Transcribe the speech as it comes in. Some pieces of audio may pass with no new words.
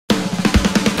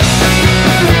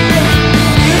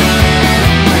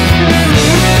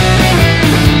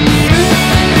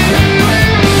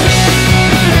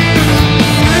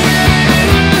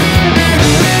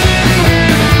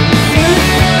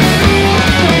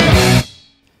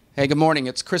Hey, good morning.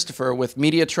 It's Christopher with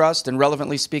Media Trust and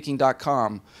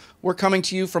RelevantlySpeaking.com. We're coming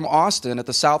to you from Austin at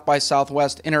the South by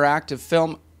Southwest Interactive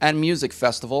Film and Music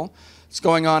Festival. It's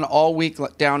going on all week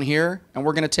down here, and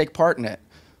we're going to take part in it.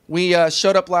 We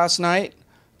showed up last night,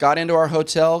 got into our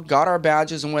hotel, got our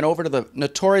badges, and went over to the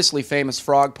notoriously famous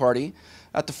Frog Party.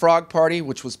 At the Frog Party,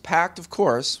 which was packed, of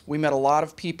course, we met a lot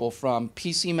of people from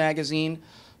PC Magazine,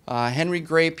 Henry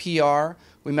Gray PR.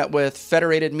 We met with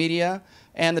Federated Media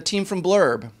and the team from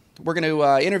Blurb. We're going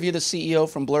to interview the CEO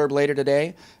from Blurb later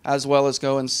today, as well as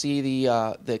go and see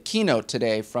the keynote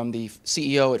today from the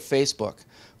CEO at Facebook.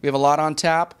 We have a lot on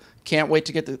tap. Can't wait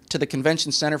to get to the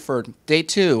convention center for day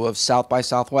 2 of South by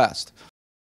Southwest.